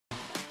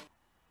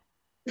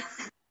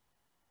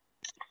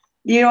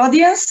Dear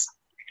audience,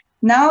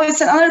 now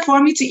it's an honor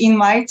for me to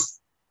invite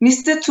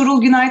Mr. Tuğrul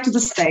to the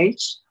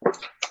stage.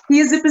 He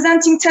is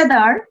representing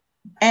TEDAR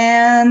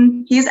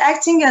and he is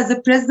acting as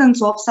the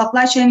president of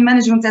Supply Chain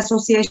Management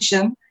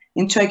Association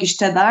in Turkish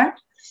TEDAR.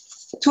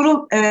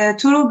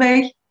 Tuğrul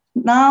Bey,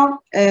 now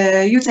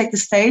you take the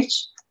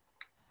stage.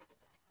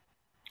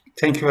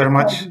 Thank you very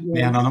much,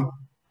 Nihan Hanım.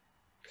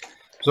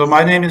 So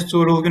my name is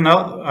Tuğrul.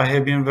 I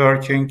have been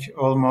working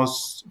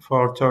almost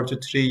for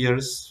 33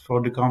 years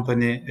for the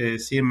company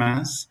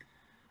Siemens.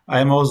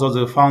 I am also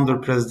the founder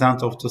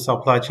president of the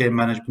Supply Chain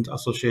Management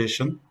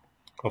Association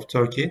of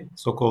Turkey,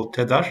 so-called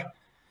TEDAR.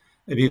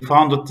 We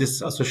founded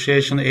this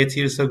association 8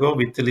 years ago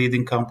with the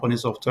leading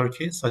companies of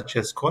Turkey, such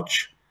as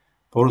Koç,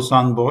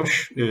 Borusan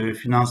Bosch,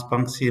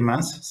 Finansbank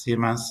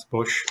Siemens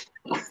Bosch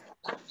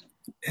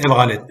ev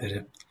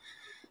aletleri.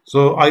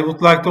 So I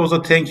would like to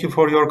also thank you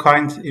for your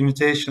kind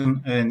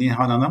invitation,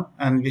 Nihan Hanım,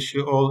 and wish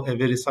you all a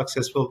very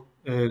successful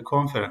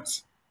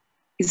conference.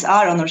 It's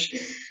our honor.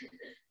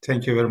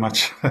 Thank you very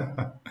much.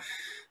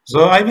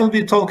 So I will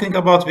be talking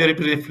about very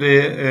briefly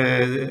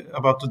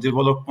about the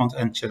development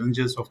and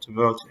challenges of the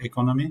world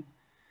economy,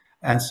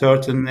 and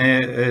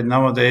certainly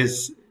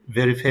nowadays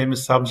very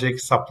famous subject,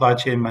 supply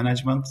chain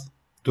management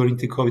during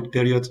the COVID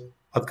period.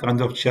 What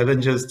kind of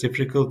challenges,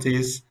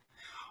 difficulties,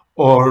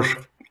 or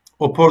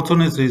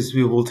opportunities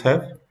we would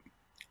have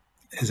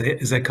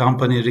as a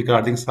company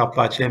regarding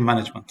supply chain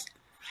management.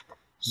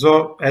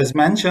 So, as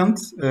mentioned,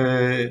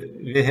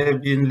 we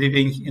have been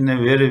living in a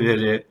very,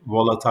 very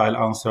volatile,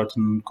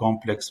 uncertain,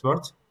 complex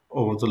world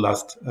over the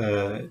last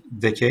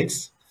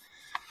decades.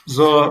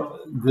 So,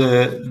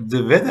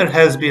 the weather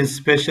has been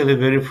especially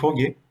very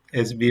foggy,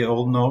 as we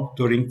all know,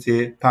 during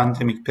the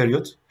pandemic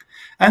period,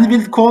 and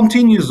will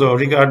continue so,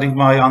 regarding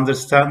my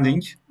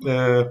understanding,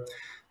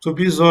 to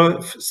be so,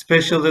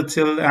 especially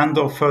till end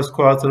of first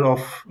quarter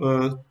of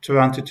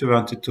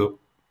 2022.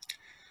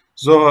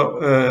 So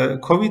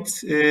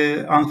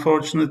COVID,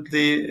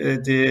 unfortunately,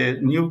 the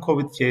new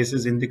COVID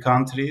cases in the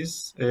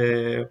countries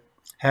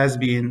have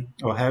been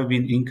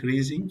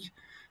increasing,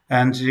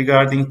 and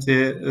regarding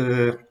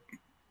the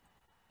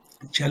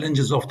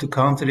challenges of the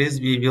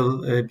countries, we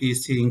will be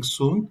seeing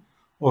soon,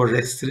 or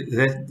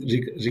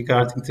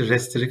regarding the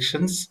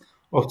restrictions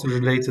of the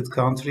related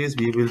countries,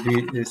 we will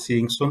be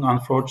seeing soon.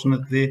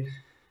 Unfortunately,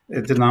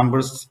 the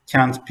numbers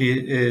can't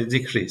be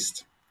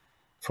decreased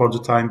for the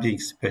time being,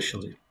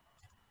 especially.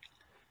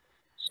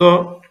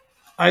 So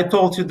I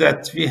told you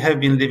that we have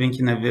been living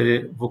in a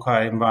very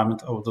VUCA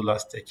environment over the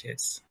last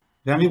decades.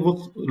 When we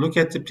would look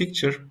at the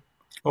picture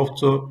of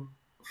the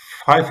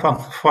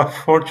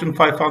Fortune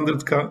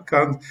 500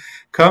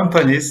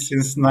 companies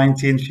since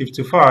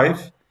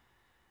 1955,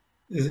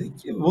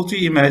 would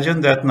you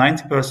imagine that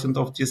 90%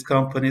 of these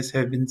companies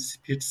have been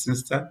disappeared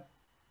since then?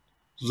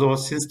 So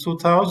since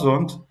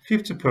 2000,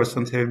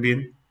 50% have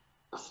been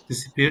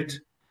disappeared.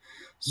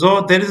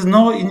 So there is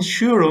no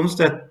insurance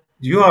that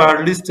you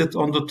are listed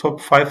on the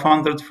top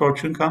 500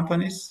 Fortune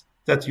companies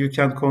that you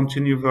can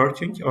continue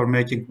working or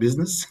making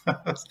business.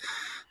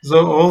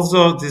 So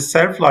also the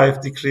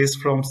self-life decreased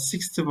from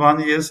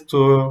 61 years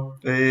to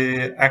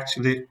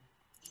actually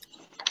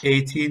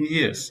 18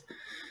 years.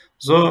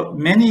 So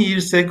many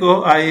years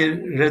ago, I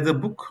read a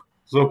book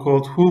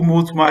so-called "Who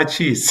Moved My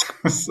Cheese?"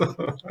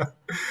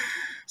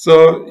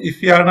 So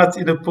if we are not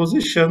in a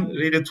position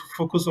really to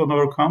focus on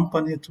our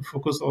company, to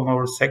focus on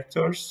our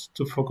sectors,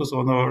 to focus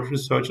on our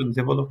research and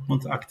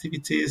development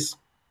activities,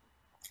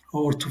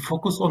 or to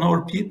focus on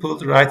our people,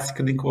 right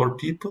skilling our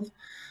people,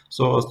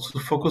 so to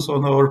focus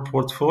on our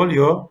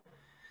portfolio,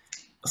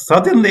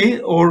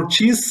 suddenly our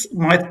cheese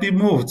might be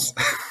moved.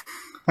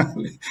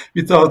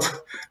 Without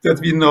that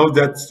we know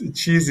that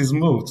cheese is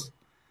moved.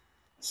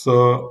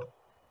 So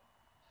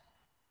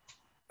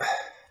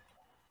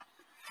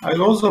I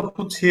also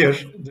put here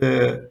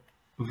the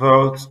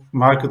world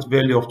market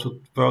value of the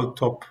world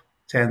top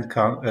 10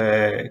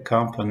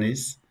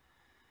 companies.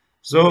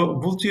 So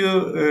would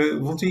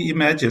you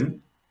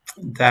imagine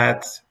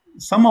that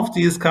some of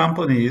these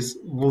companies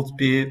would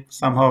be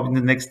somehow in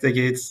the next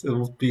decades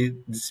would be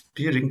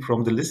disappearing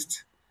from the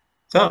list?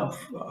 So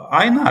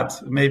why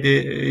not? Maybe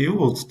you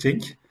would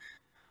think.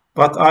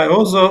 But I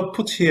also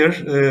put here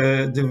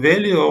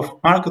the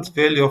market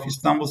value of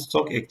Istanbul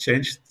Stock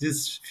Exchange.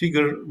 This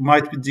figure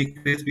might be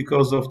decreased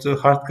because of the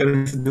hard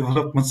currency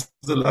developments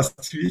of the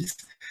last weeks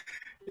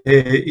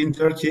in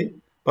Turkey.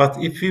 But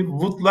if we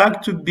would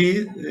like to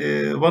be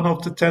one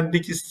of the 10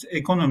 biggest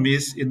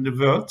economies in the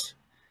world,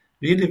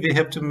 really we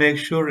have to make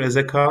sure as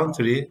a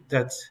country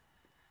that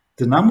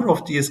the number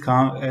of these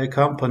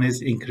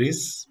companies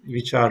increase,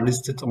 which are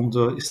listed on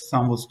the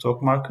Istanbul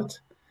stock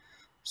market.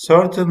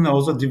 Certainly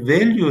also the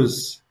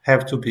values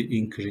have to be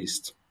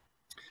increased.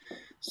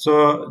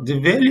 So the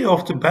value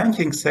of the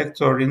banking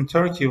sector in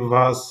Turkey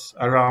was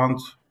around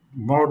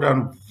more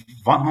than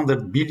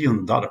 $100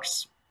 billion.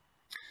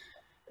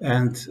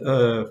 And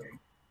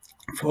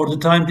for the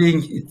time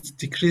being, it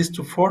decreased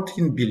to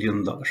 $14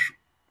 billion.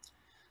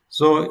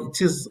 So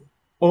it is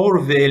our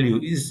value,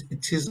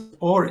 it is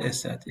our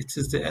asset. It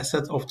is the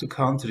asset of the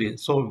country.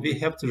 So we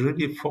have to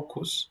really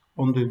focus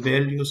on the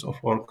values of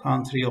our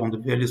country, on the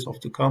values of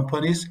the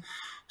companies.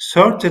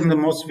 Certainly, the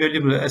most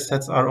valuable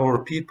assets are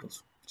our people.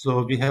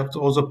 So we have to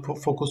also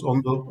focus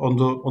on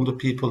the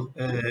people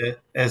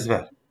as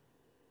well.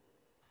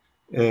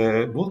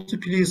 Would you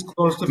please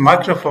close the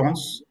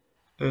microphones?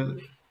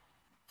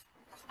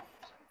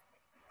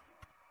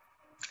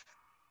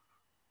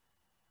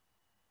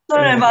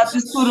 Sorry about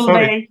this, Tuğrul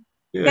Bey.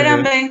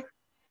 Kerem Bey.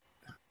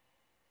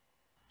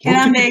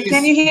 Kerem Bey,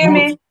 can you hear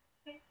me?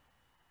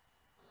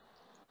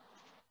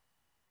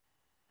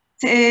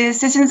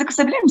 Sesinizi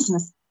kısabilir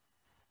misiniz?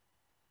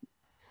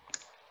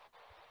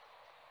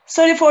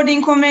 Sorry for the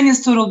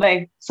inconvenience, Tuğrul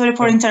Bey. Sorry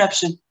for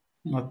interruption.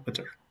 Not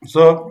better.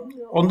 So,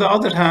 on the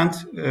other hand,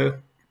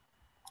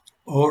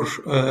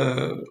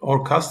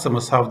 our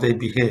customers, how they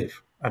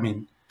behave. I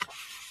mean,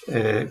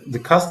 the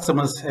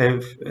customers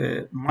have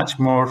much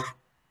more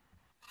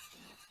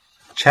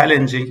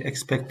challenging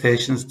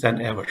expectations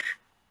than ever.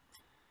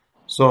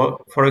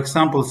 So, for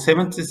example,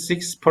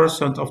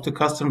 76% of the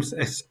customers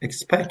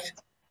expect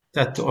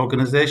that the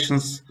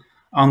organizations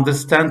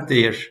understand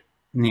their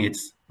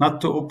needs,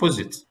 not the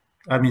opposite.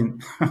 I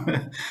mean,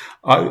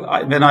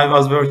 when I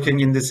was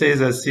working in the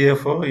sales as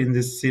CFO in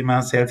this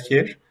Siemens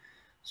Healthcare,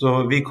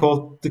 so we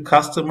called the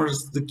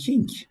customers the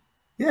king.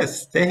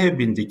 Yes, they have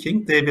been the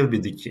king, they will be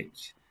the king.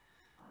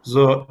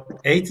 So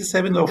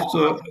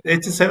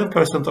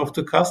 87% of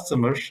the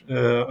customers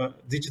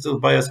digital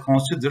bias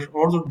consider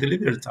order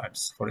delivery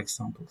times, for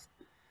example,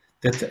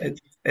 that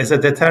as a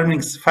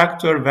determining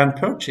factor when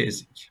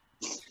purchasing.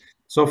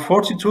 So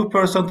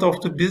 42%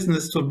 of the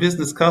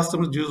business-to-business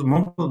customers use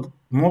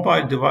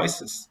mobile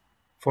devices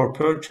for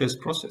purchase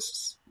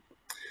processes.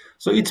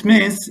 So it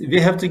means we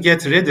have to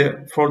get ready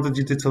for the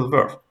digital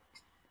world.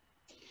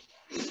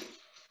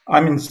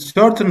 I mean,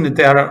 certainly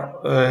there are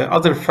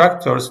other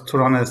factors to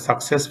run a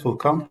successful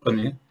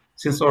company,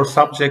 since our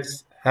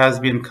subject has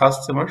been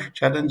customer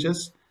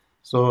challenges,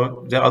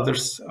 so the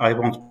others I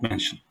won't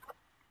mention.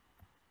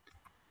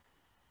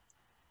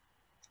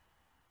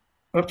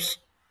 Oops.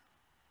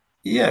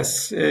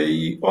 Yes,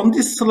 on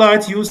this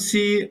slide you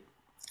see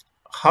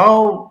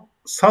how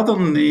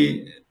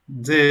suddenly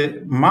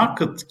the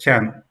market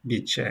can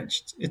be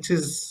changed. It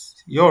is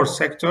your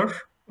sector,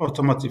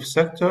 automotive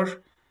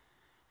sector.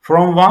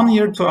 From 1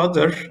 year to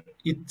other,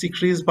 it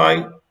decreased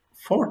by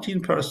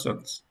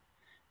 14%.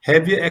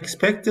 Have you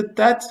expected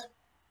that?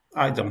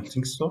 I don't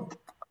think so.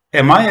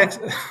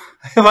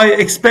 Have I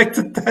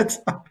expected that?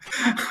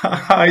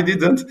 I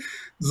didn't.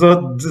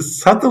 So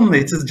suddenly,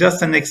 it is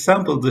just an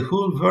example. The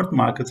whole world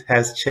market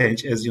has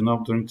changed, as you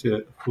know, during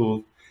the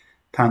whole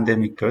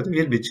pandemic period.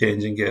 Will be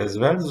changing as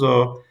well.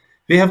 So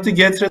we have to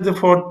get ready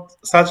for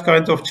such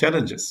kind of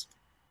challenges.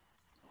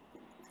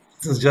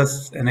 This is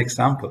just an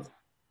example.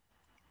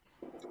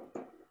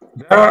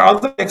 There are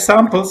other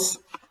examples,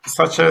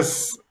 such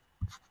as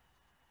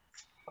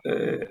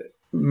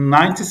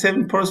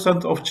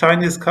 97% of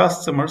Chinese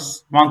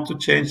customers want to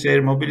change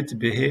their mobility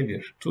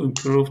behavior to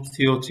improve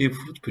CO2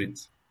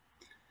 footprint.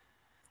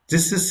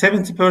 This is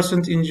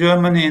 70% in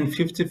Germany and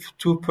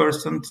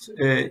 52%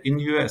 in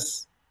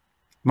US.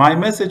 My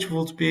message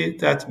would be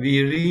that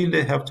we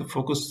really have to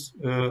focus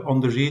on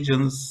the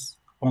regions,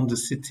 on the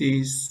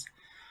cities,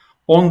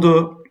 on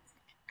the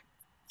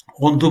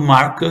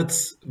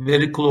markets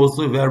very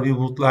closely where we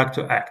would like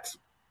to act.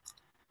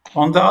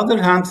 On the other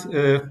hand,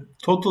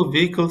 total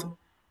vehicle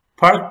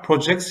park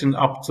projection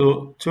up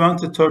to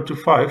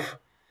 2035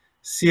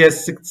 see a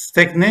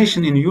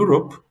stagnation in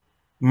Europe,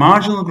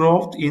 marginal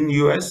growth in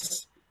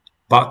US,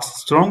 but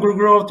stronger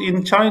growth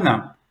in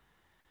China.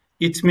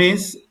 It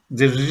means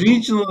the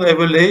regional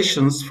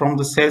evaluations from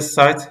the sales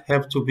side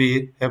have to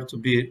be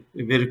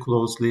very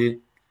closely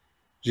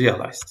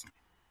realized.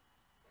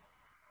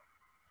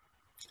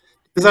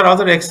 These are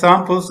other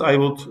examples. I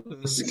would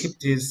skip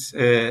these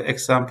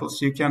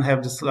examples. You can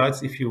have the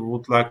slides if you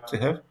would like to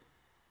have.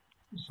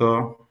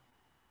 So,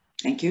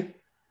 thank you.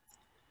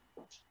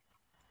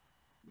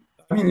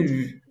 I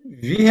mean,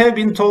 we have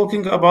been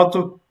talking about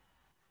the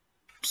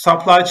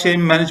supply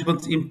chain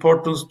management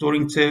importance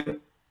during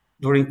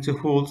the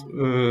whole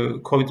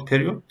COVID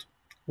period.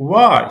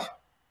 Why?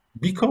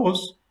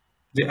 Because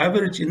the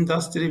average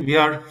industry, we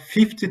are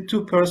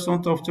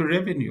 52% of the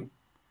revenue.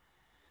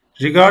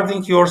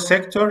 Regarding your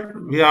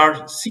sector, we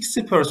are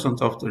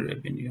 60% of the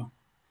revenue.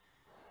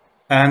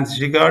 And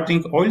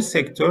regarding oil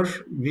sector,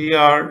 we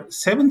are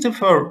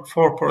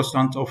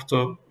 74%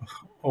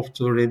 of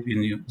the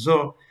revenue.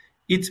 So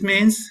it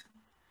means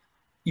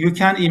you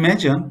can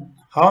imagine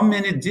how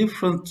many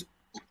different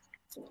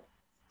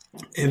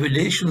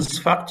evaluations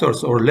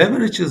factors or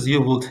leverages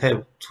you would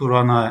have to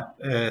run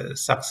a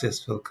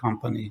successful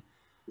company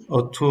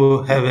or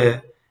to have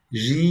a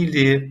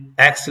really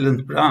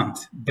excellent brand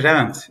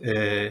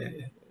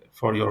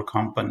for your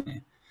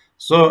company.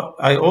 So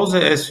I also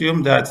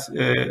assume that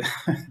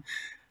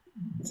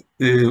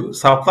the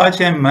supply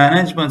chain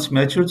management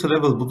maturity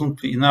level wouldn't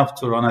be enough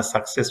to run a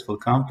successful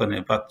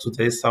company, but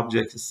today's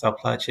subject is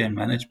supply chain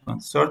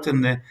management.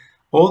 Certainly,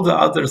 all the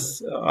other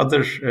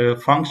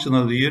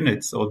functional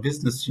units or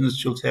business units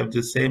should have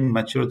the same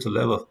maturity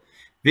level.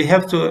 We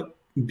have to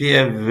be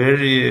a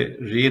very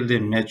really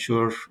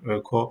mature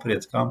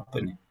corporate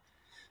company.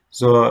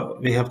 So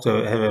we have to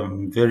have a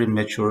very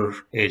mature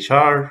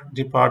HR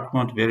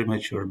department, very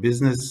mature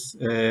business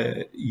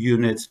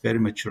units, very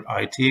mature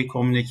IT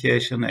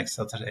communication,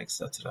 etc.,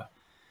 etc.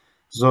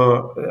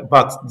 So,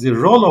 but the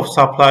role of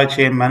supply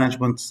chain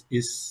management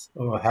is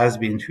has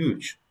been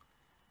huge.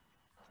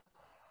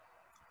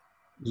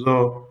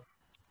 So,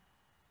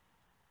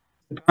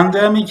 the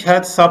pandemic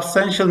had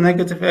substantial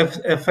negative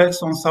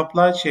effects on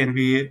supply chain.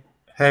 We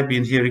have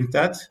been hearing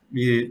that.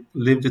 We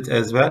lived it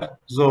as well.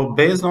 So,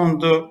 based on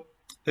the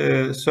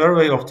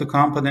survey of the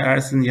company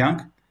Ernst &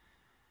 Young,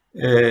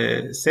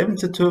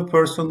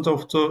 72%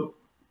 of the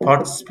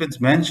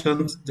participants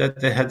mentioned that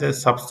they had a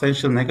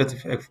substantial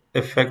negative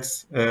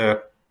effects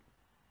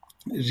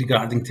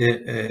regarding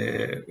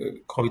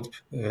the COVID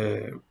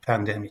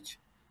pandemic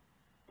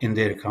in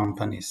their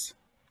companies.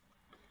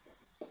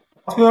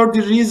 What were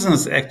the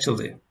reasons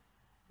actually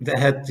that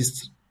had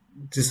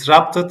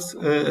disrupted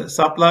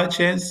supply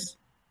chains?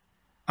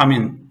 I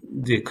mean,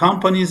 the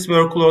companies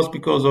were closed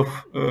because of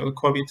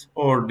COVID,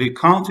 or the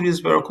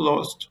countries were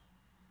closed.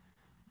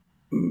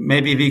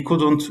 Maybe we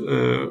couldn't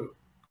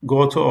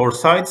go to our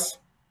sites.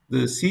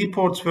 The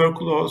seaports were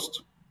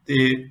closed.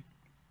 The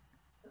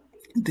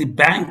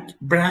bank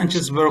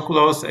branches were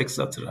closed,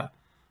 etc.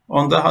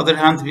 On the other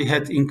hand, we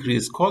had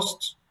increased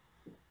costs.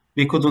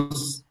 We couldn't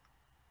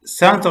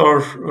send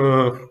or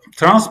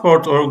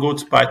transport our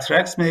goods by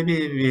trucks.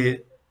 Maybe we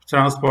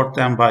transport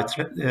them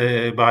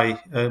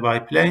by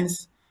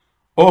planes,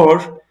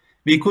 or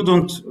we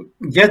couldn't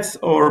get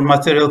our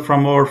material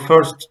from our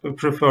first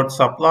preferred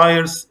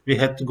suppliers. We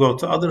had to go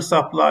to other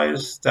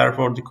suppliers.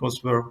 Therefore, the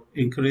costs were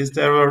increased.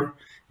 There were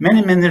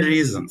many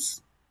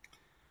reasons.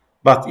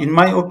 But in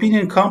my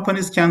opinion,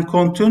 companies can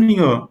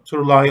continue to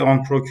rely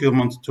on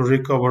procurement to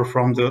recover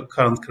from the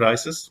current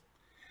crisis.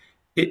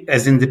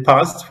 As in the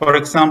past, for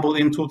example,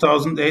 in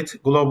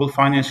 2008, global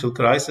financial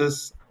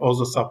crisis,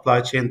 also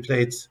supply chain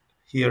played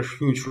here a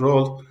huge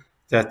role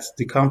that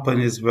the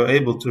companies were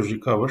able to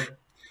recover.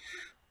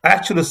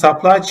 Actually,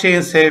 supply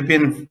chains have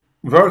been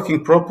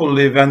working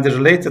properly when the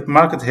related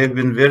market have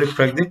been very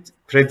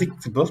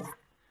predictable.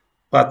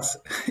 But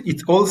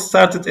it all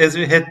started as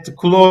we had to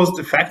close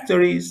the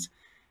factories,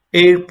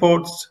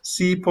 airports,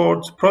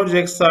 seaports,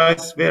 project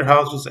sites,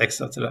 warehouses,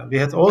 etc. We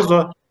had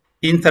also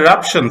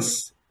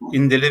interruptions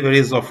in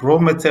deliveries of raw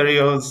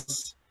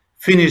materials,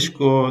 finished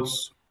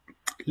goods,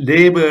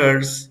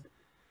 labors,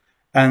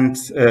 and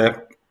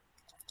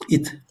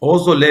it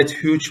also led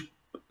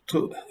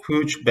to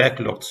huge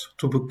backlogs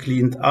to be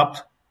cleaned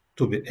up,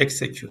 to be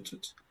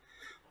executed.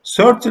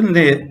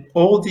 Certainly,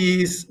 all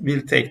these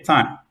will take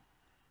time.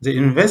 The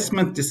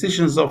investment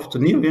decisions of the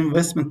new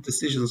investment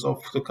decisions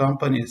of the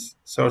companies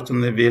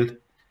certainly will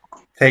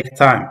take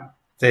time.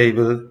 They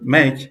will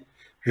make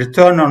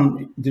return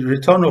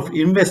of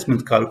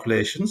investment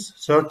calculations.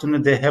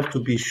 Certainly, they have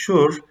to be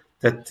sure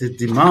that the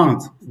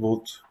demand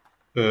would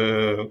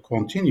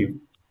continue.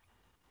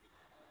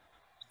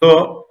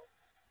 So,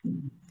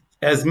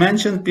 as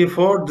mentioned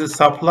before, the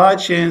supply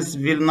chains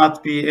will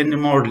not be any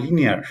more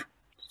linear.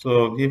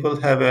 So we will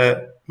have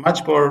a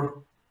much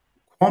more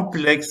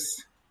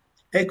complex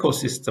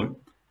ecosystem.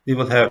 We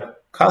will have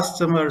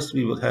customers.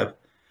 We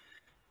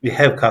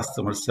have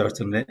customers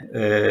certainly.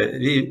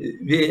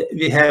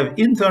 We have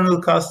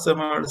internal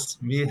customers.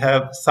 We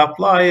have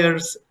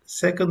suppliers,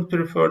 second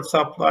preferred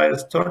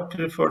suppliers, third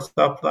preferred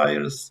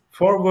suppliers,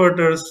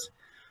 forwarders.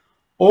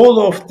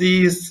 All of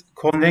these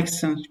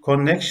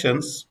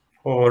connections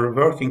or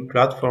working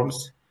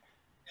platforms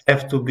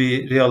have to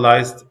be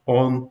realized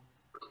on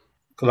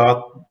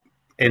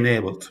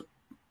cloud-enabled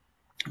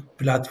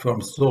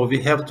platforms. So we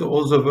have to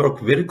also work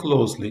very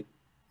closely,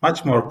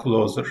 much more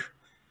closer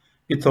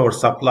with our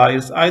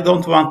suppliers. I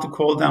don't want to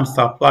call them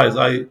suppliers.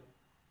 I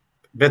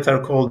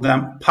better call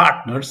them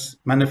partners,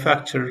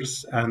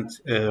 manufacturers, and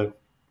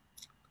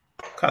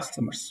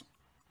customers.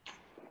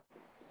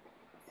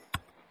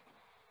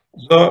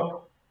 So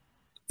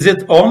is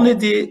it only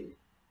the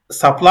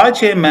supply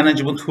chain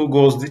management who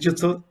goes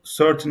digital?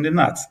 Certainly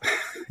not.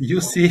 You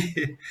see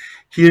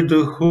here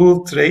the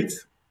whole trade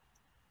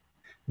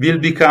will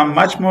become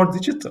much more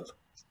digital.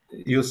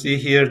 You see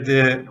here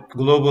the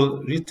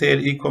global retail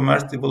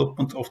e-commerce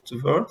development of the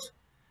world.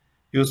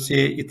 You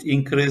see it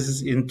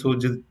increases into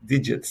the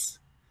digits.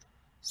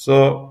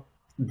 So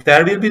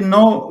there will be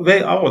no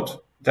way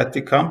out that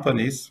the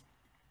companies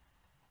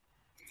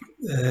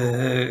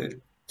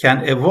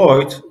can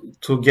avoid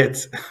to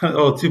get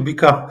or to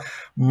become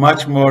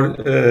much more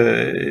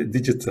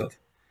digital.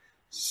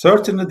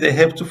 Certainly they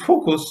have to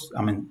focus,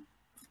 I mean,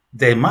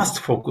 they must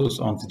focus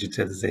on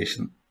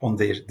digitalization, on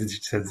their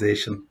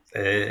digitalization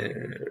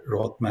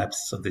roadmaps,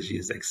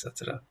 strategies,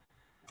 etc.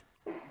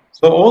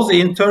 So also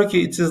in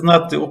Turkey, it is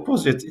not the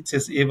opposite. It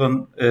is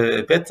even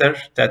better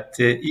that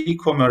the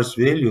e-commerce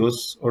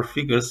values or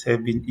figures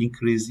have been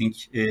increasing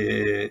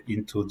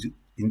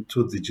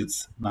into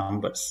digits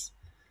numbers.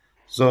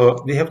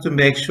 So we have to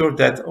make sure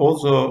that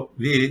also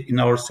we in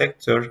our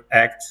sector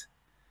act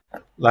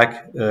like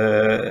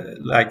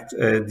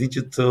a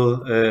digital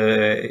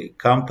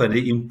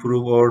company,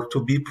 improve our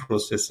to-be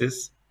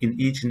processes in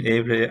each and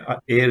every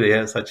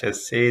area, such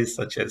as sales,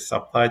 such as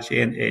supply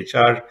chain,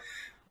 HR,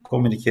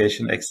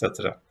 communication,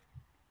 etc.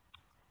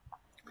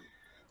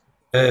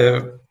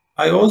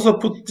 I also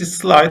put this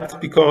slide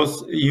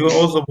because you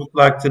also would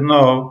like to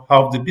know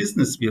how the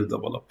business will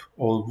develop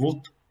or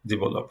would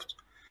develop.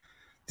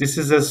 This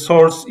is a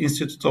Source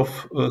Institute of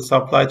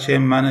Supply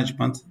Chain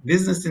Management.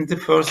 Business in the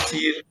first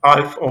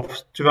half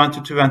of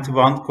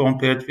 2021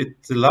 compared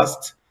with the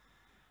last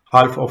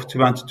half of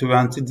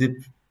 2020, the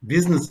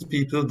business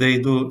people, they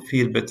do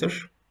feel better.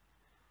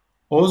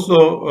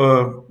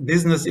 Also,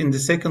 business in the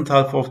second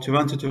half of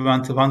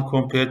 2021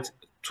 compared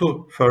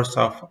to first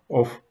half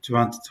of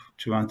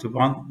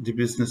 2021, the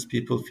business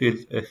people feel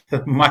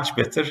much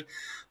better.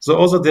 So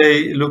also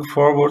they look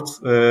forward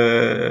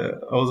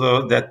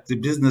also that the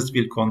business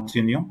will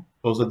continue.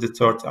 Also the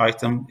third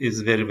item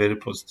is very, very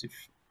positive.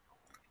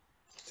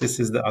 This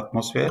is the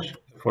atmosphere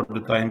for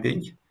the time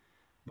being.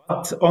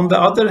 But on the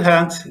other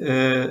hand,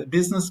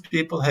 business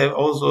people have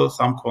also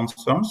some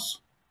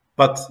concerns,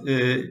 but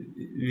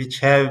which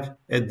have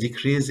a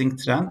decreasing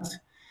trend.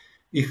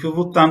 If you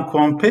would then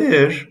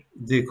compare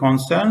the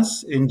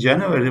concerns in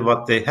January,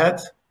 what they had,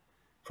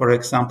 for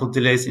example,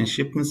 delays in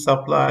shipment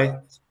supply,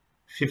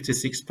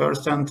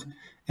 56%,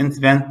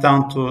 and went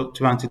down to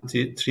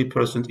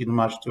 23% in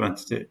March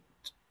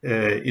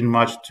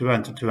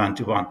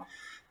 2021.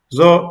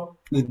 So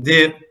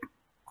the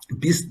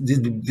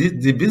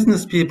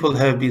business people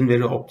have been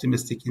very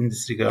optimistic in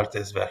this regard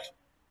as well.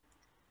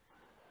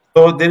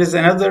 So there is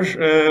another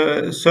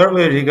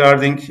survey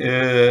regarding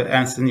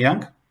Ernst &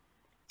 Young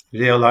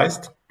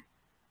realized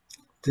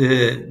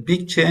the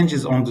big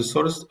changes on the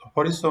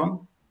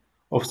horizon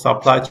of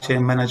supply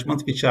chain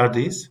management, which are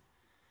these.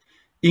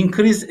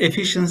 Increase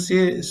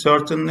efficiency,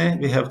 certainly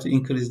we have to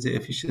increase the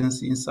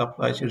efficiency in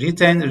supply chain.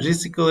 Retain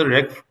recycle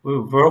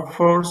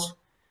workforce,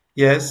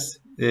 yes,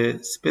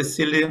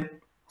 especially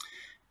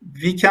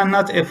we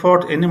cannot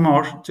afford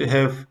anymore to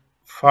have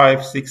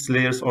 5-6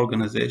 layers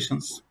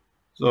organizations.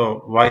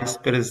 So vice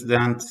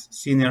president,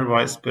 senior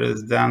vice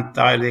president,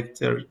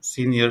 director,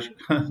 senior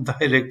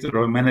director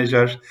or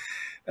manager,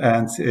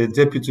 and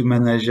deputy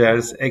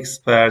managers,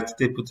 experts,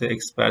 deputy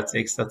experts,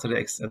 etc.,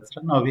 etc.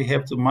 No, we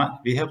have to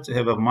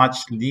have a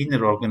much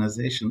leaner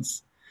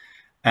organizations,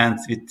 and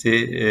with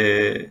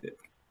the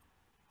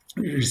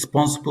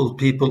responsible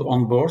people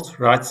on board,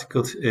 right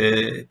skilled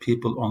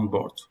people on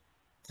board,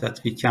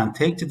 that we can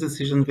take the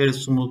decision very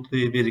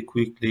smoothly, very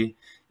quickly,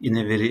 in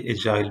a very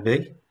agile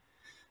way.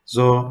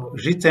 So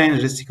retain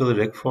recycle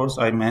workforce,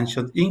 I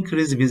mentioned.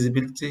 Increase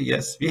visibility,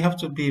 yes, we have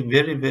to be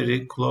very,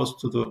 very close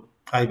to the,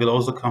 I will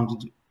also come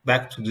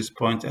back to this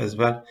point as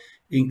well.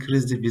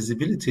 Increase the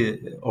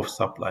visibility of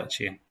supply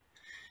chain.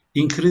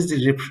 Increase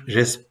the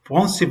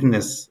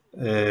responsiveness,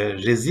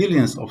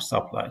 resilience of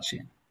supply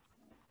chain.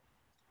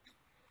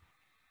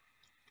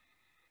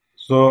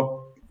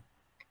 So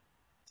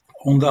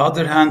on the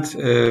other hand,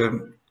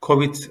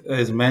 COVID,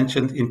 as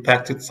mentioned,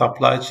 impacted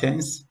supply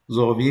chains.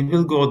 So we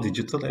will go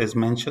digital, as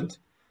mentioned.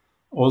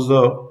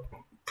 Also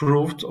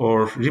proved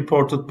or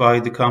reported by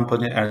the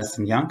company Ernst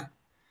 & Young.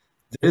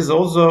 There is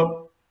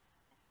also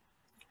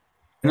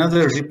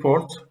another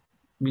report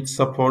which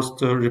supports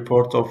the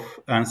report of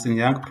Ernst &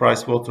 Young,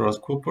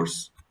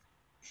 PricewaterhouseCoopers.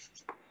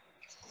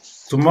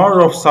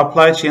 Tomorrow,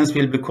 supply chains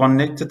will be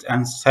connected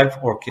and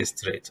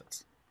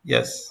self-orchestrated.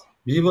 Yes,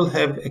 we will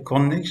have a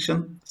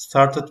connection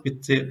started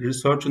with the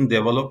research and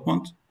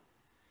development.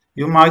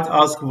 You might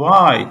ask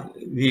why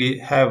we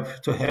have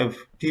to have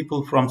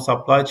people from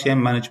supply chain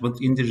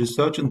management in the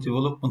research and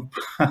development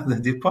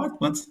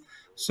departments.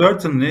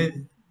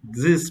 Certainly,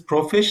 these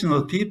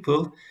professional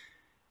people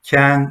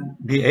can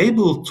be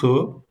able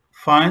to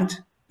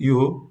find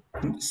you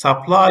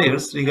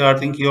suppliers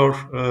regarding your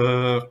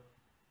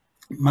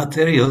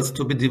materials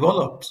to be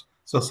developed.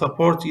 So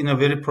support in a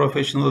very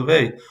professional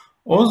way.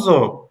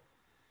 Also,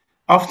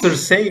 after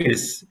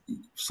sales,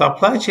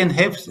 supply chain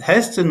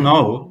has to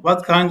know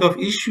what kind of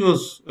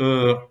issues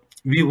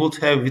we would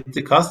have with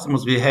the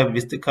customers, we have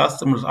with the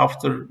customers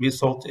after we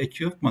sold the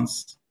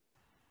equipments,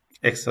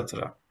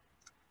 etc.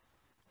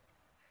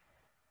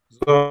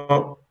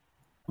 So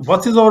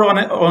what is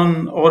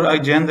on our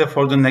agenda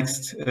for the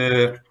next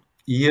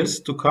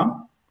years to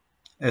come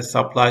as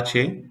supply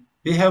chain?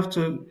 We have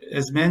to,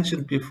 as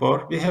mentioned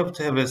before, we have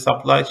to have a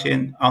supply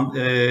chain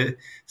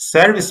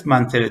service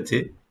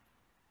mentality.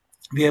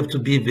 We have to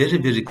be very,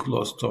 very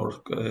close to our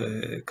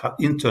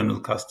internal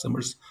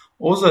customers.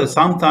 Also,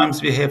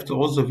 sometimes we have to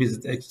also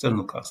visit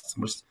external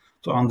customers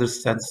to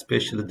understand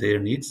especially their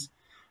needs.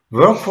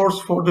 Workforce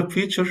for the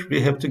future,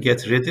 we have to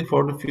get ready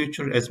for the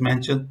future. As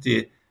mentioned,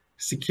 the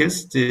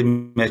skills, the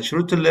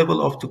maturity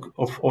level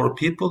of our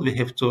people, we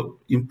have to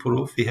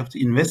improve. We have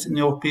to invest in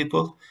our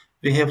people.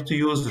 We have to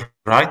use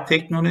right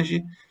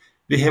technology.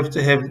 We have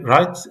to have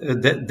right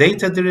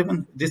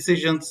data-driven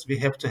decisions. We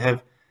have to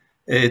have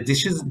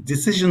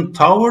decision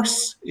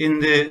towers in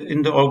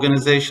the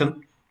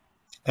organization.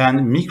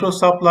 And micro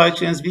supply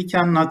chains, we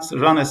cannot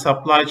run a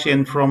supply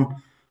chain from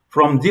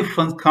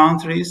different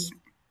countries.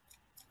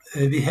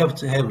 We have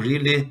to have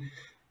really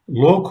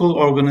local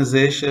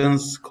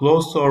organizations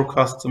close to our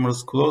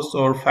customers, close to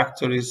our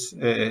factories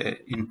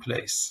in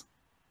place.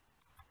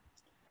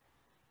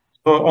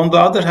 So on the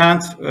other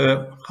hand,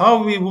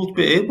 how we would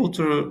be able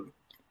to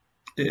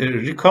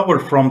recover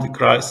from the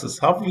crisis,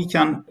 how we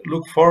can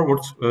look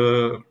forward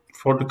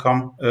for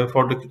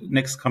the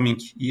next coming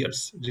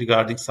years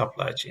regarding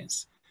supply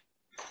chains.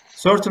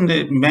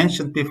 Certainly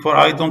mentioned before,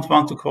 I don't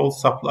want to call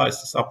suppliers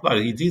the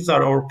suppliers. These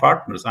are our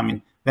partners. I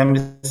mean, when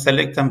we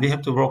select them, we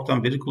have to work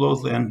them very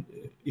closely and,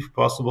 if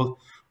possible,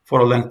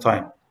 for a long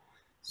time.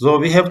 So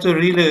we have to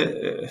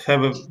really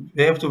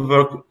we have to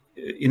work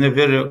in a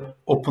very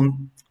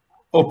open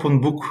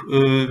book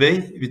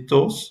way with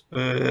those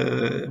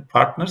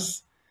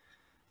partners.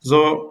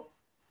 So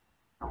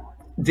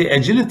the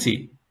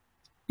agility,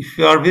 if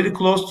we are very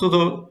close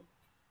to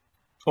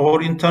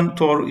our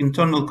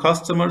internal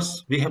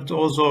customers, we have to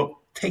also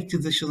take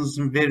decisions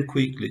very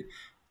quickly.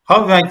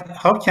 How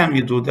can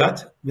we do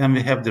that? When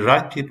we have the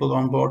right people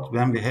on board,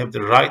 when we have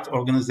the right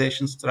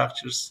organization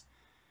structures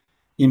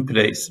in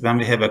place, when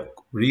we have a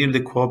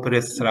really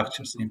cooperative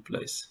structures in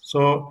place.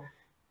 So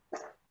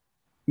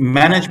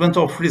management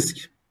of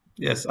risk,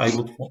 yes, I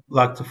would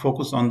like to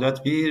focus on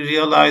that. We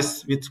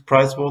realized with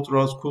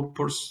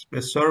PricewaterhouseCoopers,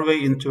 a survey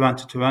in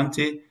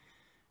 2020,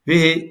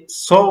 we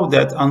saw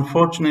that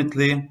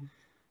unfortunately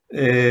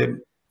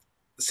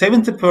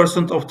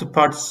 70% of the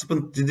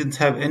participants didn't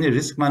have any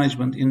risk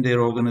management in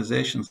their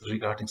organizations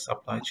regarding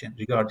supply chain,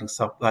 regarding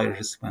supplier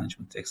risk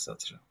management,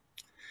 etc.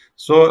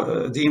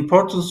 So the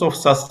importance of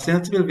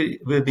sustainability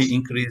will be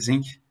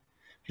increasing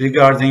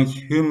regarding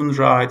human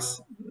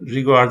rights,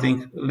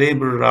 regarding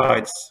labor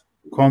rights,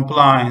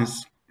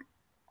 compliance,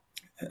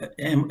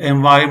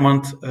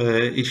 environment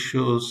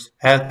issues,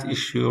 health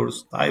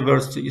issues,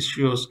 diversity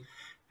issues.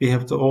 We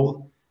have to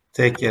all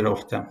take care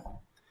of them.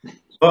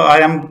 So I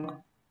am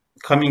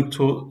coming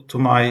to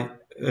my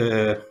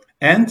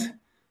end.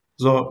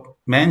 So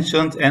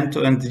mentioned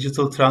end-to-end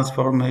digital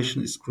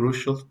transformation is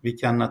crucial. We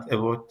cannot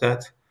avoid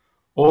that.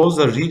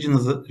 Also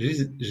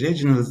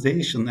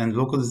regionalization and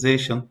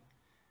localization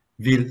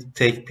will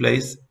take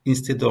place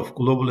instead of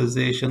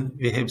globalization.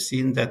 We have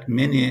seen that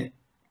many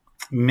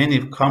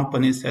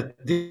companies had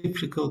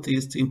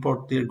difficulties to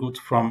import their goods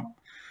from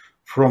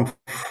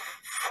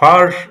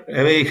far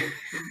away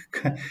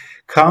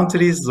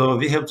countries. So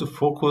we have to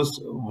focus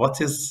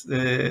what is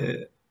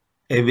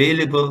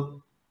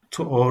available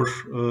to our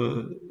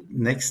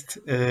next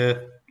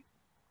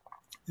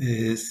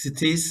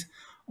cities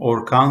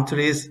or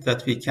countries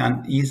that we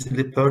can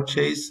easily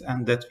purchase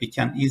and that we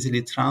can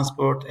easily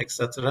transport,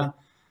 etc.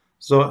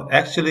 So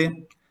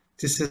actually,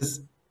 this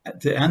is at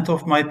the end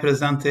of my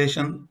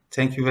presentation.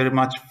 Thank you very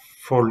much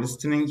for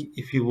listening.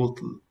 If you would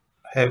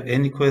have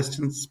any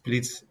questions,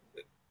 please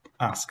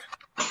ask.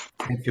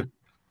 Thank you.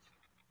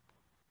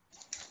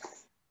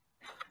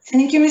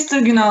 Thank you,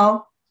 Mr.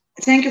 GÜNAL.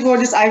 Thank you for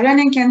this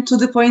ironic and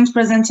to-the-point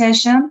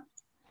presentation.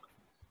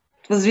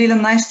 It was really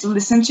nice to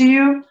listen to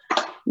you.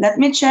 Let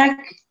me check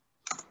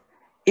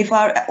if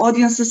our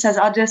audiences has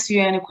addressed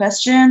you any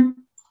question.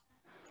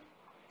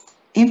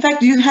 In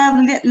fact, you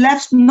have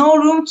left no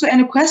room to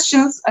any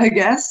questions, I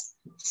guess,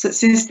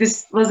 since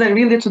this was a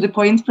really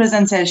to-the-point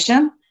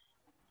presentation.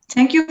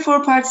 Thank you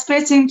for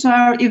participating to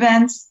our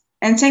events,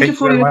 and thank you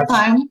for your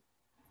time.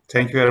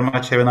 Thank you very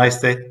much. Have a nice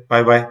day.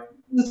 Bye-bye.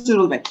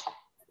 Tuğrul Bey.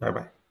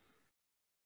 Bye-bye.